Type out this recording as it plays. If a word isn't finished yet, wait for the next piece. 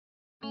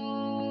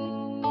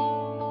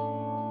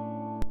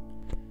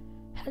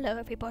Hello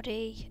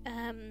everybody,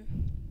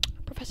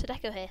 Professor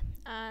Deko here,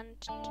 and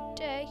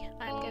today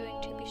I'm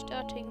going to be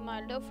starting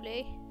my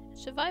lovely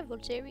survival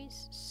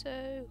series,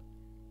 so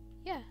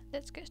yeah,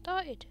 let's get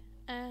started.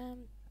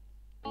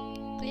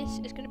 This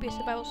is going to be a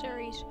survival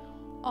series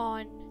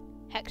on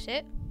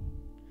Hexit,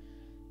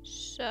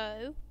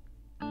 so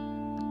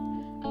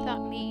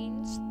that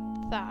means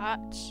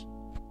that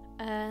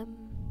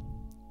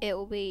it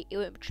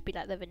won't just be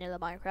like the vanilla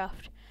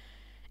Minecraft,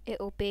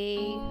 it'll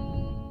be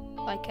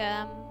like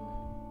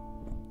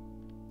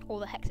all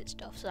the Hexit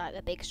stuff, so like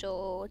the big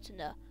swords and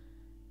the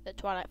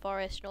Twilight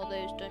Forest and all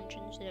those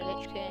dungeons and the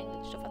Lich King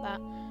and stuff like that.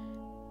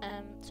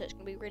 So it's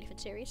gonna be a really fun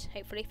series.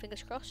 Hopefully,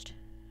 fingers crossed.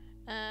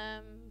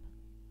 I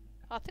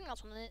think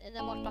that's on in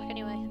the mod pack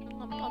anyway.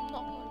 I'm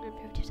not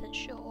 150%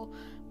 sure,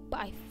 but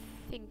I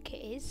think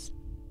it is.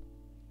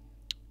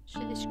 So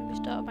this is gonna be the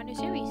start of my new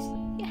series.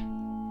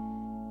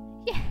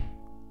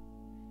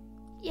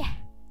 Yeah.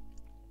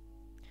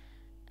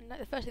 And like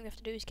the first thing we have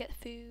to do is get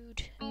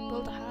food,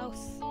 build a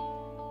house,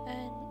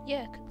 and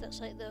yeah, 'cause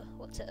that's like the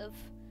what's it of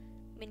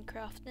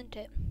Minecraft, isn't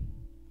it?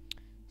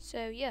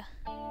 So yeah,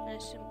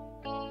 there's some.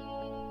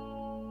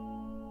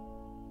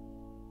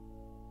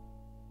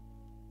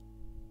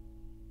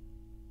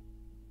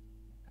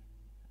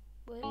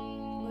 Wait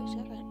a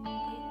second.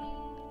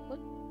 What?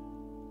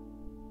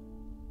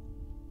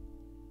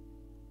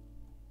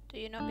 Do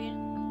you not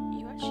mean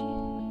you actually?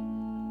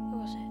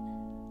 What was it?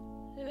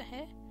 Over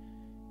here?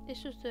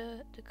 This was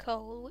the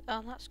coal.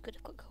 Oh, that's good.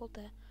 I've got coal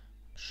there.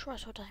 I'm sure I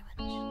saw diamonds.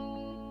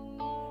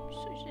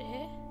 So is it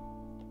here?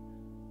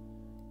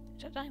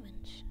 Is that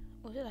diamonds?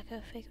 Or is it like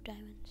a fake of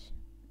diamonds?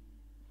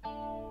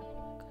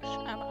 Gosh,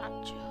 I'm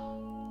actually.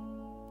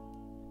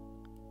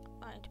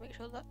 I need to make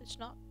sure that it's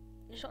not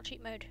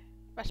cheat mode,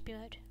 recipe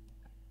mode.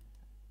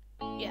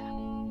 Yeah,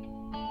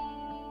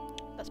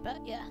 that's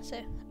better. Yeah,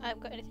 so I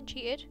haven't got anything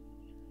cheated.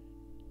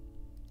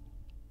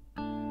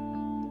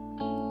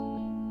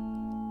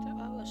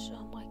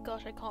 Oh my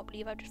gosh, I can't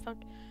believe I just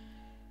found.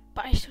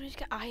 But I still need to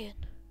get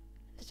iron.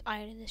 If there's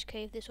iron in this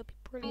cave, this will be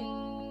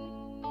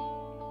brilliant.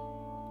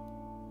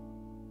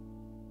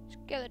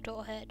 Just get the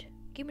door head.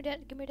 Give me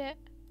that.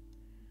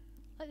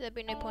 Like there'd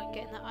be no point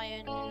getting that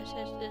iron, and it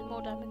says there's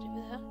more diamonds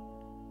over there.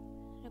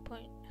 No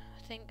point.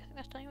 I think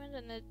that's diamonds,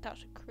 and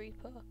that's a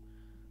creeper.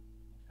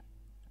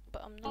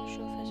 But I'm not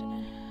sure if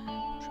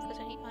there's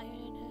any iron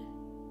in here.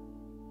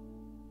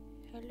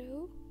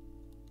 Hello?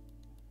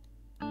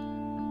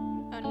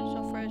 Oh, no, it's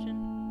all frozen.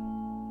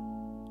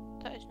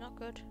 That is not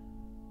good.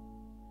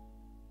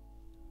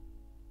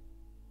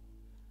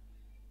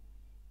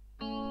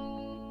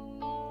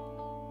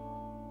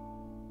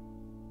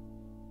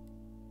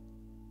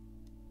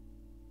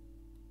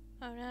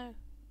 Oh no.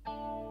 Oh,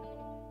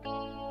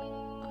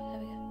 there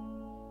we go.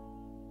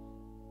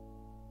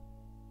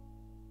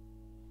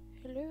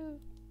 Hello?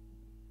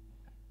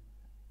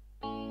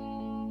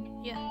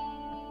 Yeah.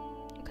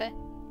 Okay.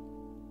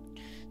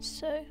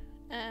 So,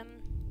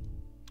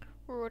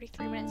 we're already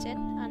 3 minutes in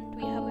and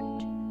we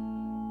haven't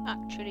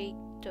actually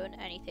done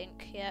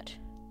anything yet.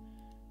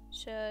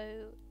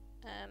 So,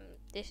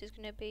 this is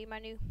going to be my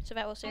new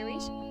survival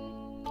series.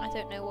 I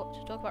don't know what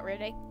to talk about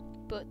really,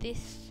 but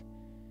this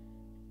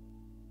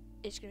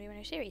is going to be my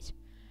new series.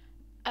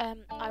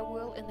 I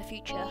will in the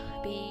future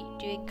be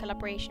doing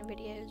collaboration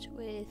videos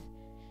with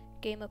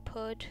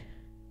GamerPud,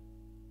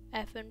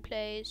 Evan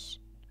Plays.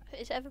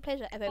 Is it Evan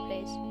Plays or Evo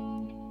Plays?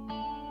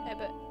 No,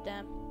 but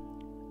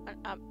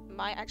I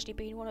might actually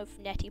be in one of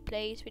Nettie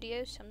Plays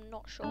videos, I'm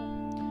not sure,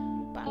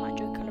 but I might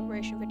do a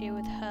collaboration video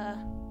with her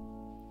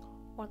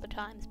one of the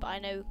times. But I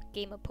know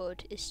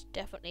GamerPud is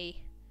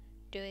definitely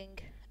doing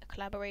a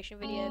collaboration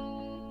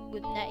video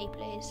with Nettie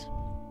Plays.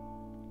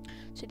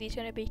 So these are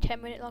going to be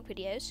 10-minute long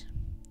videos,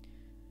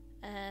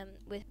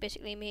 with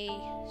basically me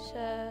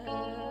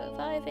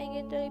surviving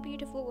in the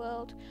beautiful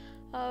world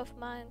of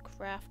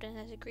Minecraft. And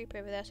there's a creeper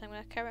over there, so I'm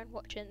going to carry on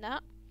watching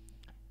that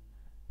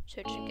so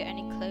it doesn't get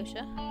any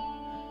closer.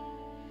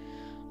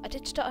 I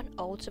did start an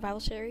old survival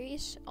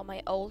series on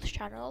my old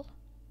channel,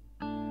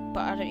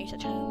 but I don't use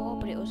that channel anymore,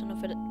 but it was on a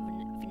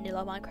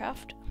vanilla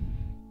Minecraft,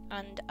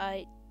 and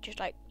I just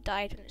like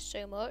died in it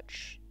so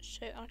much.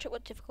 So I'll check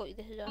what difficulty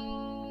this is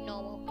on.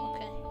 Normal,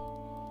 okay.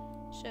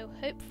 So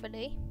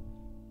hopefully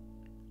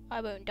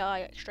I won't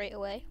die straight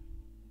away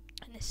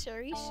in this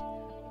series.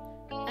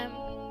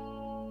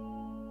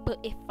 But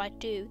if I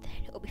do,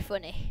 then it'll be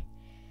funny.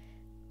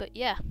 But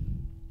yeah.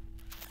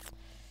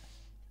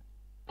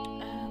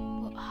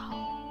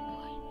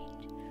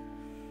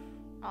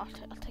 I'll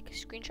take a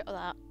screenshot of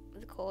that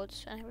with the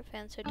cords and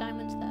everything. So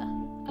diamonds there.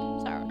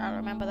 So I'll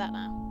remember that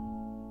now.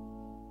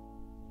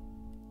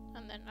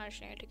 And then I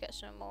just need to get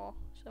some more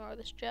of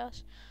this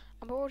jazz.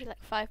 I'm already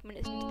like 5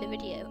 minutes into the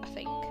video, I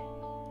think.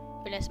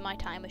 Unless my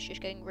time is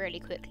just going really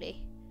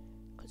quickly.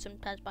 Because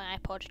sometimes my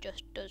iPod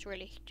just go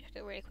really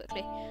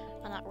quickly.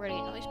 And that really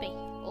annoys me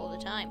all the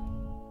time.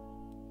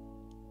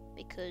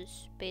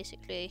 Because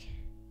basically...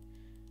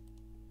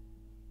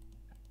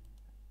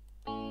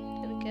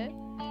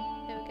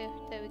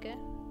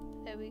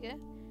 There we go.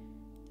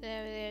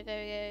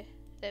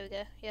 There we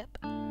go. Yep.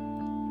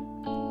 I'm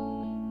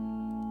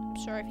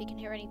sorry if you can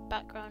hear any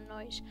background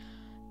noise.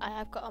 I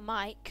have got a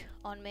mic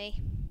on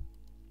me,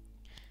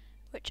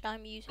 which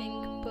I'm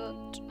using,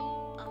 but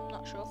I'm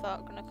not sure if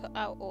I'm gonna cut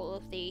out all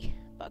of the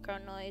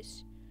background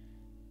noise.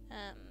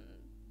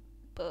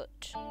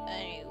 But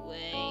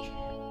anyway,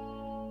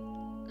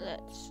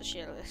 let's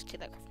take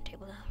that crafting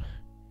table down.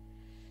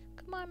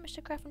 Come on,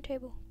 Mr. Crafting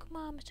Table. Come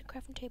on, Mr.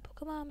 Crafting Table.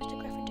 Come on, Mr.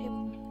 Crafting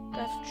Table. Do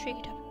I have a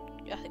tree cap?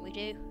 I think we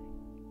do.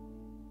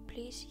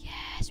 Please?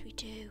 Yes, we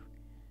do.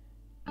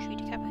 Tree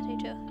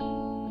decapitator.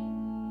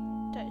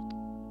 That is the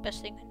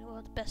best thing in the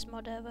world. The best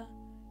mod ever.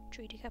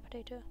 Tree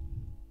decapitator.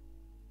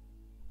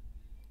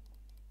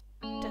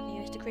 Damn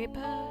you, Mr.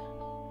 Creeper.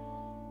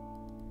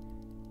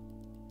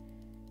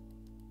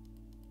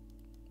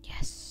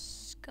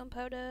 Yes.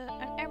 Gunpowder.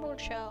 An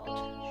emerald shard.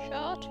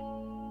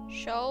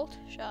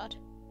 Shard.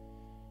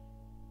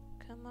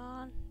 Come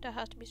on, there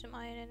has to be some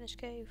iron in this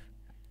cave.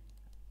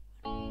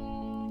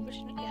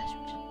 Yes.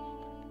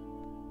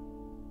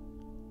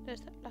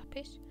 There's that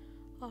lapis.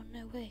 Oh,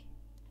 no way.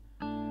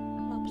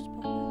 Mob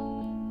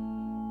spawner.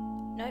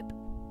 Nope.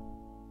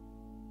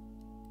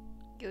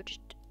 You're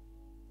just...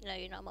 No,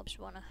 you're not a mob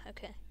spawner.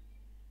 Okay.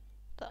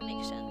 That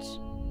makes sense.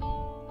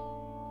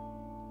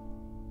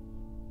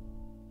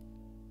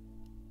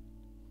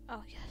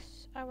 Oh,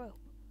 yes. Arrow.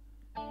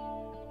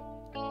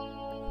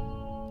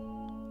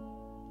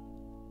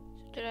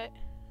 Did I?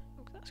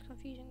 Oh, that's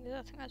confusing.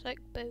 I think that's like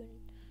bone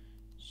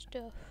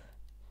stuff.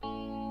 You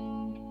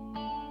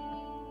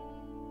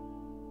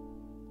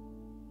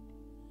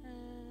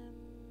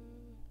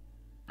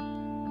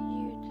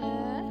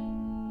there?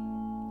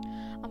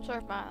 I'm sorry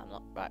if I'm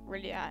not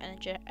really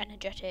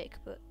energetic,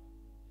 but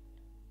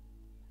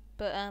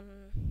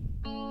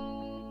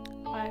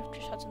I've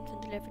just had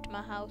something delivered to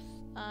my house,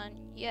 and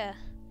yeah,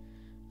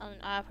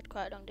 and I've had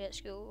quite a long day at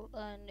school,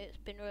 and it's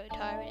been really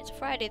tiring. It's a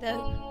Friday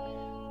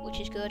though, which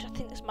is good. I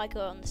think this might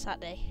go on the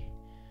Saturday,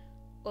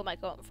 or might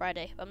go on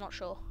Friday. But I'm not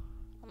sure.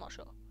 I'm just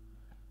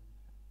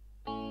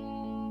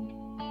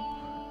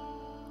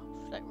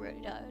like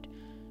really tired.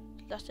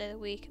 Last day of the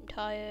week, I'm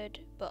tired,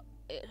 but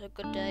it was a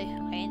good day.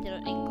 I ended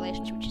on English,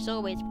 which is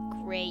always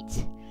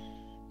great.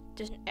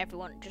 Doesn't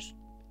everyone just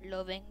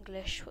love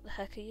English? What the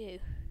heck are you?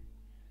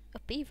 A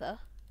beaver?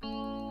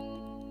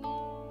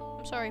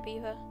 I'm sorry,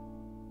 beaver.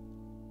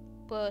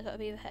 Was that a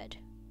beaver head?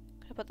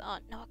 Can I put that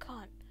on? No, I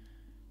can't.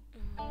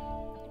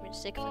 I've been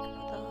sick if I can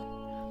put that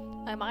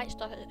on. I might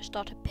start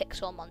a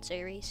Pixelmon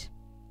series,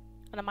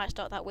 and I might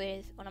start that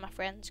with one of my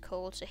friends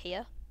called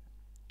Sahir.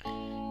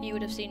 You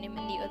would have seen him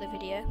in the other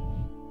video,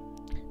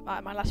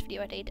 my last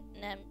video I did,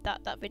 and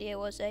that video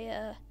was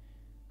no,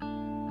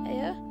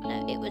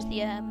 it was the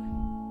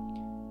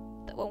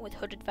that one with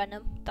hooded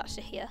venom. That's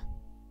Sahir.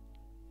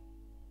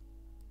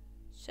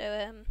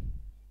 So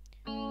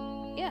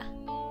yeah.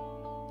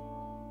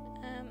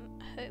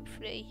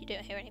 Hopefully you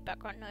don't hear any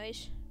background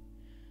noise.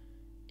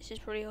 This is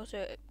probably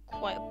also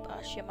quite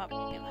actually I might be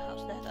in my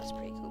house there. That's a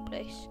pretty cool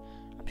place.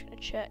 I'm just gonna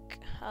check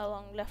how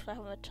long left I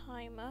have on the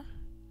timer.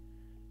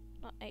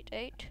 Not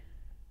 8.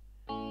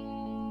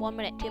 1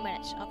 minute, 2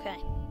 minutes. Okay.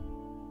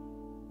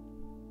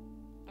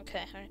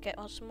 Okay, I'm gonna get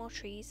on some more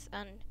trees,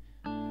 and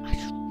I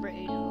just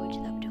really annoyed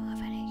that we don't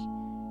have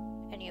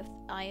any of the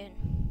iron.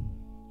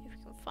 If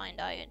we can find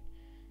iron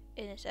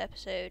in this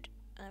episode,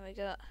 and then we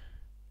got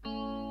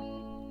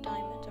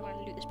diamonds. I'm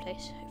gonna loot this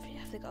place. Hopefully,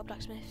 have they got a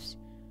blacksmith?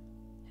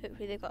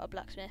 Hopefully, they've got a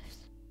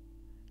blacksmith.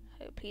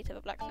 Please have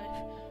a blacksmith.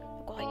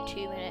 I've got like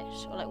 2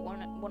 minutes, or like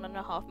one and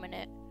a half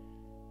minute.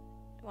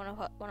 One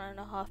and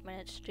a half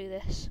minutes to do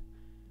this.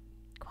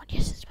 Come on,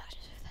 yes, there's a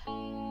blacksmith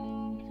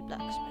over there.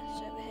 There's a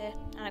blacksmith over here,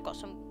 and I got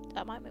some.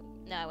 I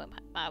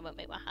won't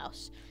make my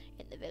house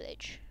in the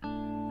village. Come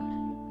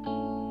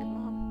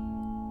on.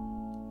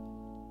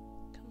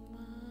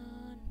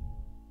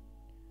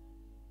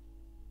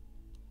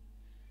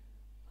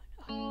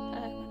 Oh,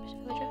 hello, Mr.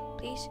 Villager.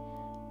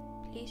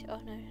 Please. Oh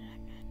no.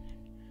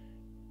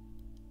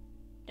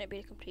 Don't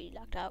be completely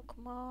lagged out.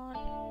 Come on.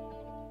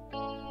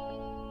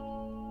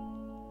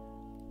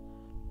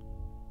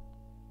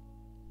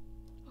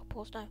 Oh,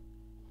 pause now.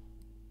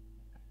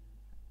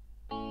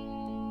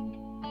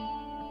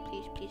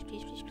 Please.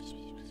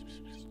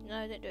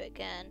 No, don't do it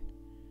again.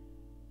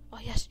 Oh,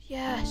 yes.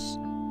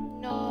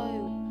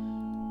 No.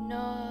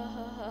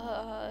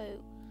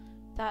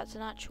 That's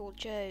an actual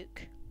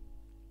joke.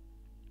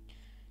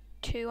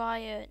 2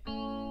 iron.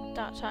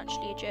 That's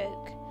actually a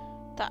joke.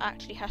 That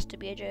actually has to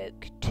be a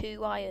joke.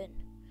 2 iron.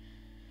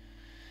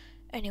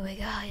 Anyway,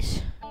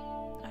 guys,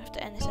 I have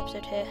to end this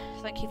episode here.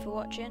 Thank you for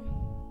watching.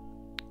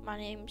 My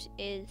name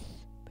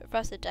is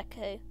Professor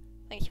Deko.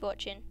 Thank you for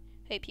watching.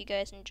 Hope you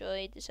guys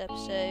enjoyed this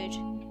episode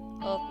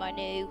of my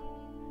new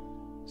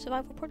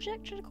survival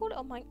project. Should I call it?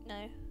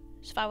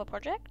 Survival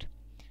project.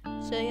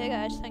 So yeah,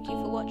 guys, thank you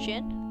for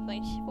watching.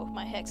 Thank you for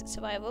my Hexed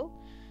Survival.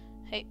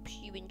 Hope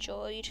you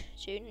enjoyed.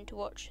 Tune in to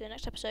watch the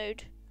next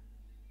episode.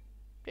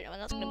 Don't know when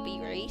that's going to be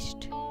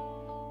released,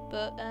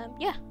 but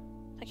yeah,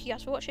 thank you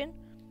guys for watching,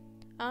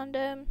 and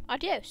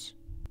adios.